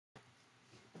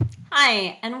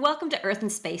Hi, and welcome to Earth and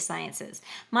Space Sciences.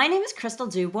 My name is Crystal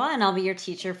Dubois, and I'll be your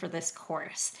teacher for this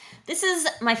course. This is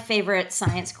my favorite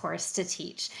science course to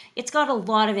teach. It's got a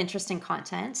lot of interesting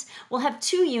content. We'll have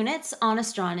 2 units on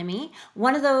astronomy.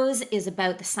 One of those is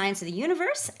about the science of the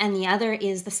universe, and the other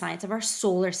is the science of our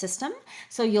solar system.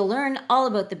 So you'll learn all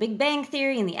about the Big Bang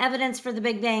Theory and the evidence for the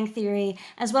Big Bang Theory,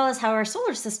 as well as how our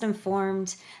solar system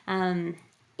formed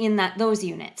in those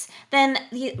units. Then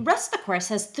the rest of the course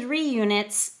has 3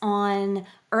 units on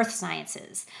earth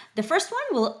sciences. The first one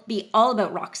will be all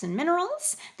about rocks and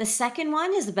minerals. The second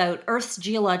one is about Earth's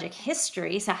geologic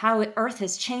history, so how Earth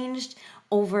has changed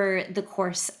over the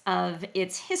course of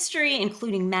its history,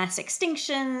 including mass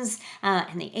extinctions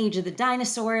and the age of the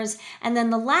dinosaurs. And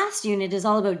then the last unit is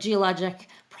all about geologic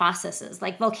processes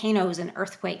like volcanoes and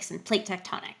earthquakes and plate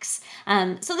tectonics.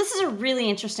 So this is a really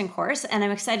interesting course, and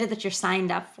I'm excited that you're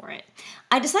signed up for it.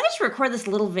 I decided to record this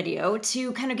little video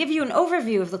to kind of give you an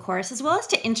overview of the course as well as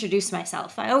to introduce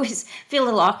myself. I always feel a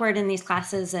little awkward in these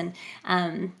classes and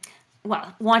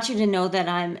want you to know that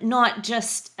I'm not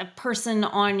just a person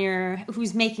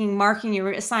who's marking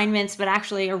your assignments, but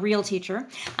actually a real teacher.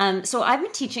 So I've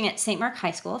been teaching at St. Mark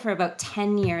High School for about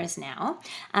 10 years now.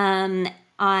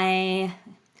 I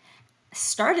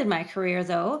started my career,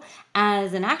 though,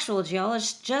 as an actual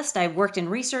geologist. I worked in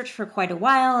research for quite a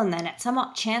while, and then at some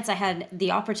chance I had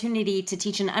the opportunity to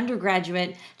teach an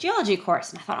undergraduate geology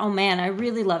course. And I thought, oh man, I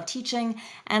really love teaching,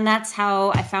 and that's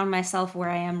how I found myself where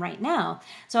I am right now.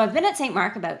 So I've been at St.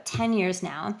 Mark about 10 years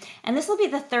now, and this will be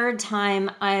the 3rd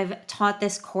time I've taught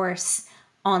this course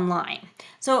online.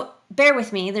 So bear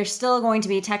with me, there's still going to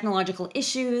be technological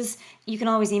issues. You can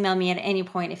always email me at any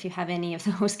point if you have any of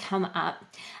those come up.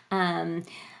 And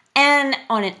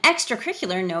on an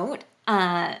extracurricular note,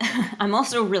 I'm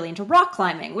also really into rock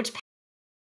climbing, which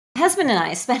my husband and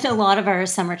I spend a lot of our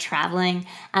summer traveling,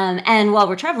 and while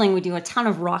we're traveling, we do a ton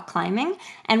of rock climbing,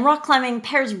 and rock climbing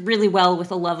pairs really well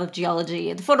with a love of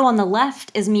geology. The photo on the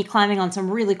left is me climbing on some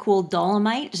really cool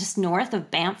dolomite just north of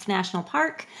Banff National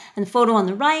Park, and the photo on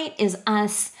the right is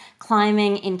us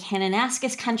climbing in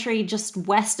Kananaskis country just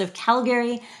west of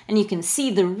Calgary, and you can see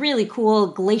the really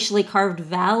cool glacially carved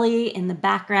valley in the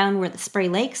background where the Spray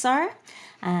Lakes are.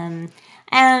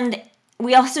 And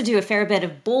we also do a fair bit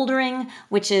of bouldering,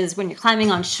 which is when you're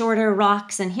climbing on shorter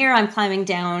rocks. And here I'm climbing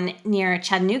down near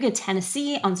Chattanooga,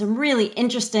 Tennessee on some really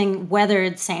interesting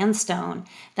weathered sandstone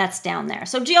that's down there.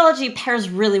 So geology pairs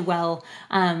really well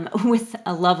with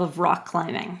a love of rock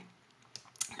climbing.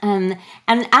 And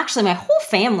actually, my whole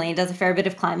family does a fair bit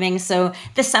of climbing. So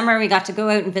this summer, we got to go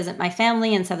out and visit my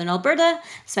family in southern Alberta,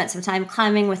 spent some time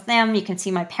climbing with them. You can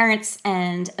see my parents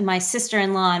and my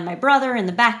sister-in-law and my brother in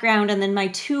the background, and then my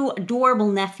 2 adorable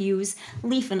nephews,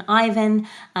 Leaf and Ivan.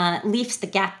 Leaf's the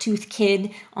gap-toothed kid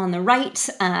on the right,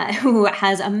 who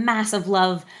has a massive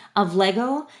love of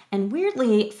Lego and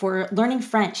weirdly for learning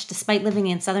French despite living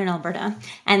in southern Alberta.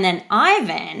 And then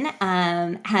Ivan,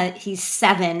 he's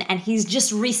 7, and he's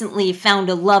just recently found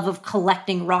a love of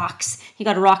collecting rocks. He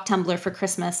got a rock tumbler for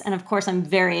Christmas, and of course I'm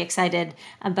very excited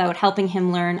about helping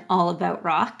him learn all about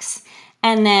rocks.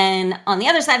 And then on the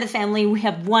other side of the family, we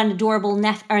have one adorable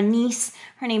niece.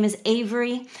 Her name is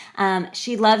Avery.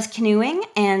 She loves canoeing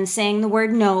and saying the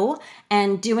word no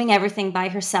and doing everything by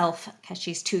herself because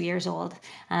she's 2 years old.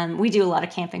 We do a lot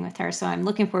of camping with her, so I'm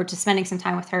looking forward to spending some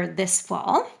time with her this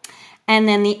fall. And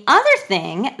then the other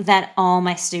thing that all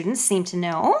my students seem to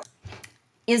know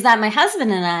is that my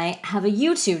husband and I have a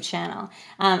YouTube channel.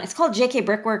 It's called JK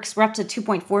Brickworks. We're up to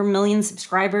 2.4 million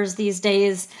subscribers these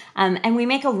days. And we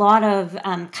make a lot of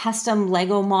custom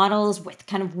Lego models with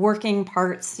kind of working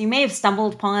parts. You may have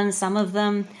stumbled upon some of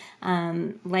them,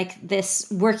 like this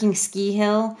working ski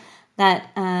hill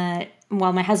that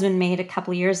my husband made a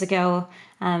couple years ago,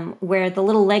 where the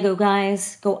little Lego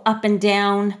guys go up and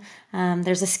down.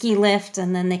 There's a ski lift,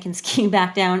 and then they can ski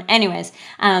back down. Anyways,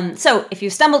 so if you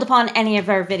stumbled upon any of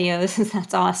our videos,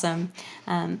 that's awesome.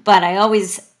 But I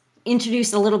always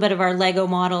introduce a little bit of our Lego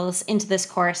models into this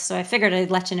course, so I figured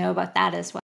I'd let you know about that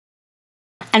as well.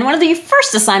 And one of the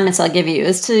first assignments I'll give you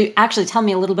is to actually tell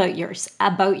me a little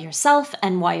about yourself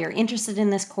and why you're interested in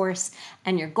this course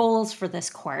and your goals for this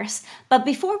course. But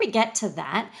before we get to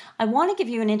that, I want to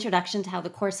give you an introduction to how the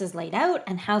course is laid out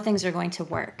and how things are going to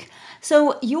work.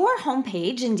 So your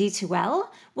homepage in D2L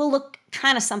will look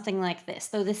kind of something like this,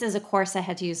 though this is a course I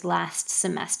had to use last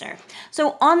semester.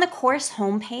 So on the course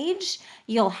homepage,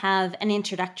 you'll have an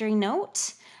introductory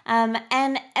note,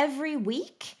 and every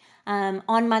week,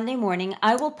 on Monday morning,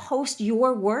 I will post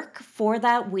your work for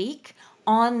that week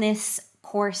on this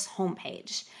course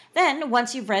homepage. Then,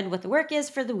 once you've read what the work is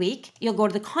for the week, you'll go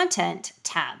to the Content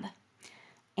tab.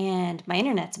 And my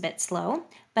internet's a bit slow,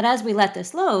 but as we let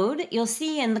this load, you'll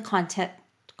see in the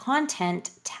content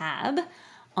tab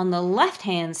on the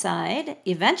left-hand side,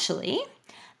 eventually,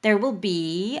 there will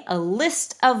be a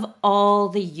list of all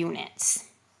the units.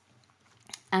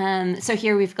 So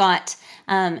here we've got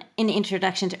an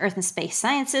introduction to Earth and Space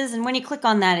Sciences, and when you click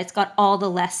on that, it's got all the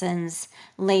lessons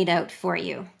laid out for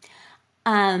you.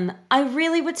 I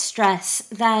really would stress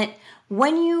that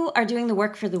when you are doing the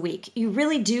work for the week, you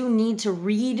really do need to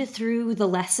read through the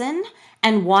lesson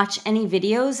and watch any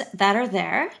videos that are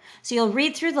there. So you'll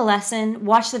read through the lesson,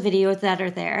 watch the videos that are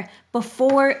there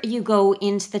before you go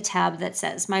into the tab that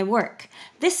says My Work.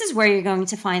 This is where you're going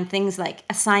to find things like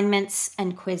assignments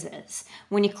and quizzes.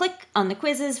 When you click on the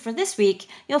quizzes for this week,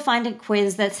 you'll find a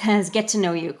quiz that says Get to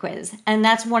Know You quiz. And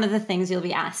that's one of the things you'll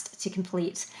be asked to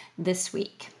complete this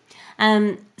week.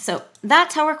 So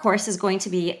that's how our course is going to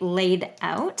be laid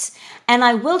out. And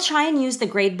I will try and use the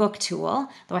gradebook tool,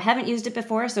 though I haven't used it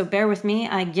before, so bear with me.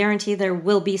 I guarantee there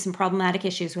will be some problematic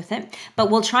issues with it, but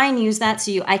we'll try and use that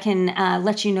so I can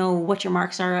let you know what your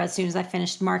marks are as soon as I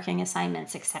finished marking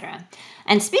assignments, etc.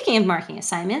 And speaking of marking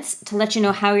assignments, to let you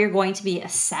know how you're going to be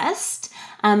assessed,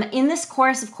 in this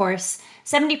course, of course,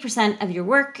 70% of your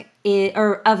work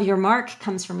or of your mark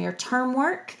comes from your term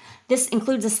work. This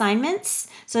includes assignments.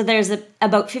 So there's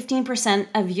about 15%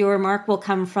 of your mark will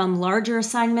come from larger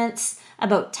assignments.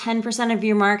 About 10% of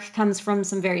your mark comes from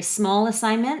some very small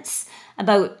assignments.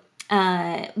 About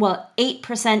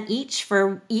 8% each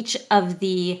for each of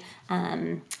the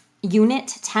unit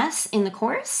tests in the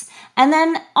course. And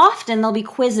then often there'll be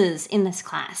quizzes in this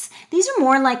class. These are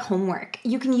more like homework.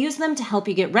 You can use them to help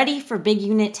you get ready for big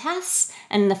unit tests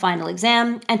and the final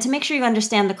exam, and to make sure you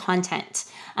understand the content.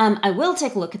 I will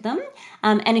take a look at them,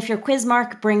 and if your quiz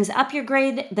mark brings up your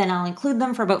grade, then I'll include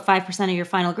them for about 5% of your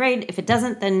final grade. If it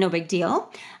doesn't, then no big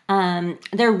deal.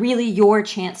 They're really your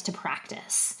chance to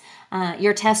practice.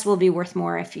 Your test will be worth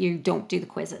more if you don't do the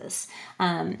quizzes.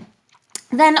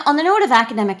 Then on the note of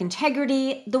academic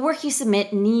integrity, the work you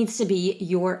submit needs to be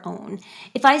your own.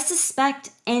 If I suspect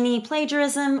any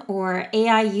plagiarism or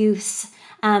AI use,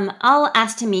 I'll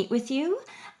ask to meet with you,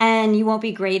 and you won't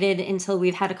be graded until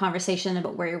we've had a conversation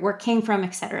about where your work came from,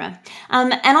 etc.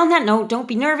 And on that note, don't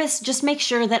be nervous. Just make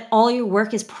sure that all your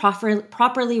work is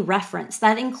properly referenced.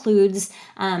 That includes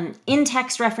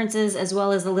in-text references as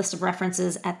well as a list of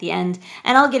references at the end.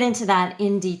 And I'll get into that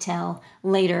in detail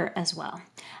later as well.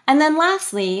 And then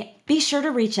lastly, be sure to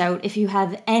reach out if you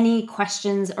have any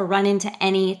questions or run into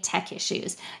any tech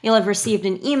issues. You'll have received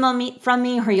an email from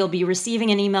me, or you'll be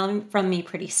receiving an email from me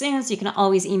pretty soon, so you can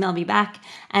always email me back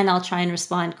and I'll try and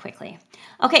respond quickly.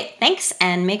 Okay, thanks,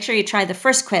 and make sure you try the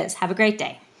first quiz. Have a great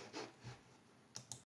day.